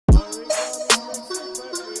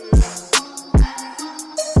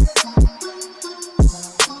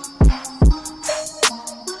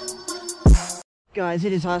Guys,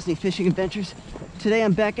 it is Osney Fishing Adventures. Today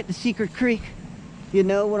I'm back at the Secret Creek. You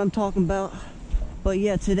know what I'm talking about. But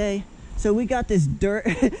yeah, today, so we got this dirt.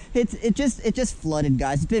 it just flooded,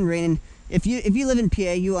 guys. It's been raining. If you live in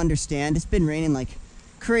PA, you understand. It's been raining like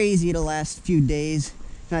crazy the last few days.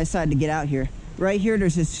 And I decided to get out here. Right here,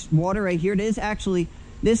 there's this water right here. It is actually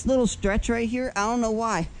this little stretch right here. I don't know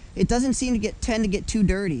why. It doesn't seem to tend to get too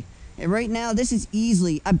dirty. And right now, this is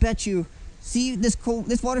easily, I bet you, see this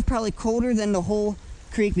water's probably colder than the whole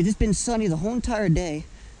creek, but it's been sunny the whole entire day.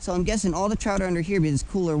 So I'm guessing all the trout are under here because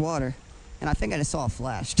it's cooler water. And I think I just saw it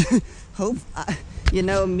flashed. You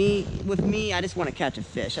know, with me, I just want to catch a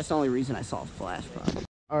fish. That's the only reason I saw it flash, probably.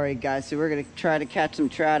 All right, guys, so we're gonna try to catch some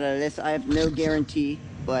trout out of this. I have no guarantee,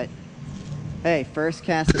 but hey, first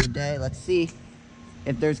cast of the day. Let's see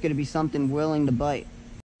if there's gonna be something willing to bite.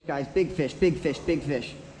 Guys, big fish, big fish, big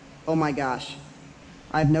fish. Oh my gosh.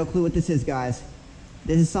 I have no clue what this is, guys.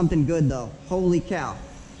 This is something good, though. Holy cow.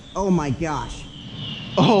 Oh my gosh.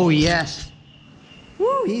 Oh, yes.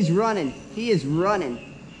 Woo, he's running. He is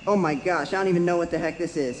running. Oh my gosh, I don't even know what the heck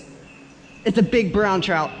this is. It's a big brown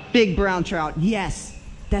trout. Big brown trout. Yes.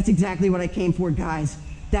 That's exactly what I came for, guys.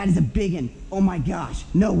 That is a big one. Oh my gosh.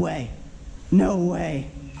 No way. No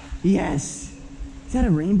way. Yes. Is that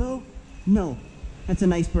a rainbow? No. That's a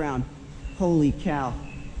nice brown. Holy cow.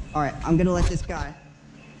 All right, I'm gonna let this guy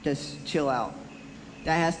just chill out.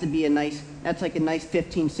 That has to be a nice, that's like a nice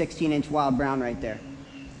 15, 16 inch wild brown right there.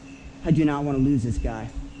 I do not want to lose this guy.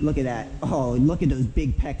 Look at that. Oh, look at those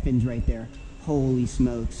big peck fins right there. Holy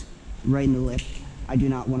smokes. Right in the lip. I do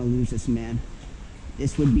not want to lose this man.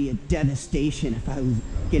 This would be a devastation if I was,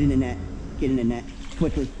 get in the net, get in the net,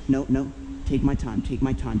 quickly. No, no, take my time, take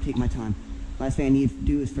my time, take my time. Last thing I need to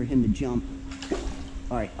do is for him to jump.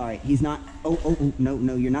 All right, he's not, oh,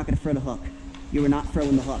 no, you're not gonna throw the hook. You are not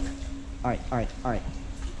throwing the hook. All right. I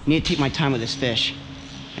need to take my time with this fish.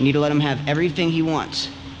 I need to let him have everything he wants.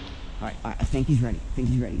 All right, I think he's ready, I think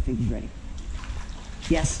he's ready.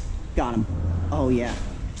 Yes, got him. Oh yeah.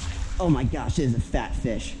 Oh my gosh, this is a fat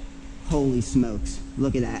fish. Holy smokes,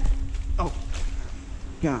 look at that. Oh,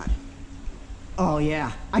 God. Oh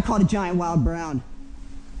yeah, I caught a giant wild brown.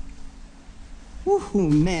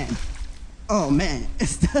 Woohoo, man. Oh man,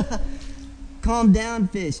 calm down,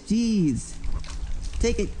 fish, jeez.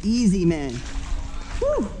 Take it easy, man.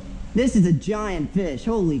 Whew. This is a giant fish,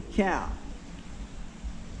 holy cow.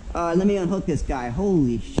 Let me unhook this guy,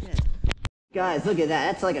 holy shit. Guys, look at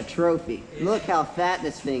that, that's like a trophy. Look how fat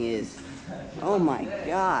this thing is. Oh my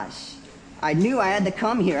gosh. I knew I had to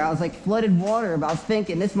come here. I was like flooded water, but I was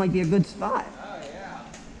thinking this might be a good spot. Oh yeah,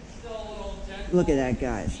 still a little intense. Look at that,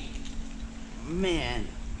 guys. Man.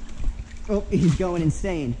 Oh, he's going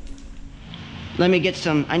insane. Let me get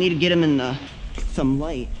some, I need to get him in some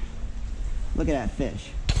light. Look at that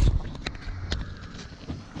fish.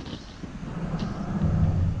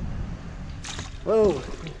 Whoa.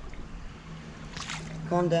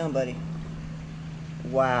 Calm down, buddy.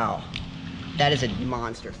 Wow. That is a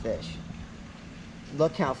monster fish.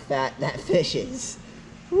 Look how fat that fish is.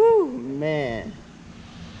 Woo, man.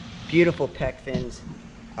 Beautiful peck fins.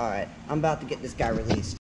 All right, I'm about to get this guy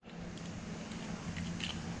released.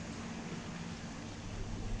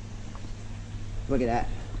 Look at that.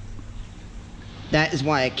 That is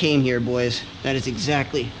why I came here, boys. That is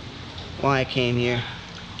exactly why I came here.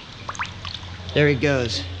 There he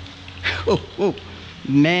goes. Oh,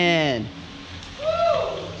 man.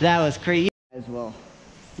 That was crazy as well.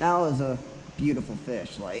 That was a beautiful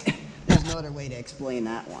fish. Like, there's no other way to explain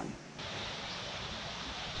that one.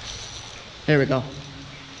 There we go.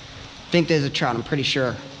 I think there's a trout, I'm pretty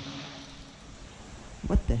sure.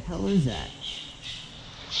 What the hell is that?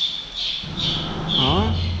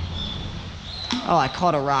 Huh? Oh, I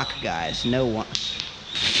caught a rock, guys. No one.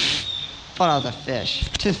 Thought I was a fish.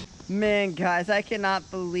 Man, guys, I cannot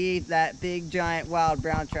believe that big, giant, wild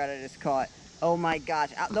brown trout I just caught. Oh my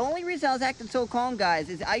gosh. The only reason I was acting so calm, guys,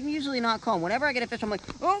 is I'm usually not calm. Whenever I get a fish, I'm like,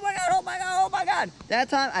 oh my God, oh my God, oh my God. That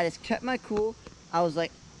time, I just kept my cool. I was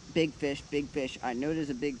like, big fish, big fish. I know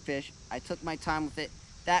there's a big fish. I took my time with it.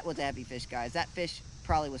 That was a heavy fish, guys. That fish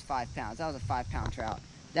probably was 5 pounds. That was a 5-pound trout.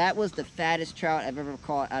 That was the fattest trout I've ever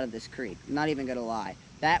caught out of this creek. I'm not even gonna lie.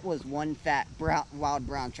 That was one fat wild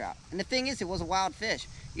brown trout. And the thing is, it was a wild fish.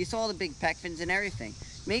 You saw the big peck fins and everything.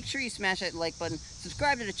 Make sure you smash that like button.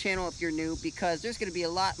 Subscribe to the channel if you're new, because there's gonna be a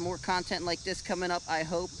lot more content like this coming up, I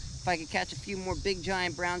hope. If I can catch a few more big,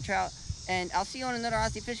 giant brown trout. And I'll see you on another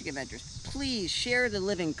Osney Fishing Adventures. Please share the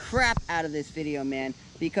living crap out of this video, man,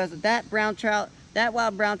 because that brown trout, that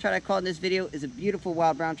wild brown trout I caught in this video is a beautiful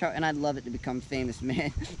wild brown trout, and I'd love it to become famous,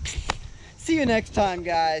 man. See you next time,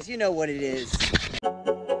 guys. You know what it is.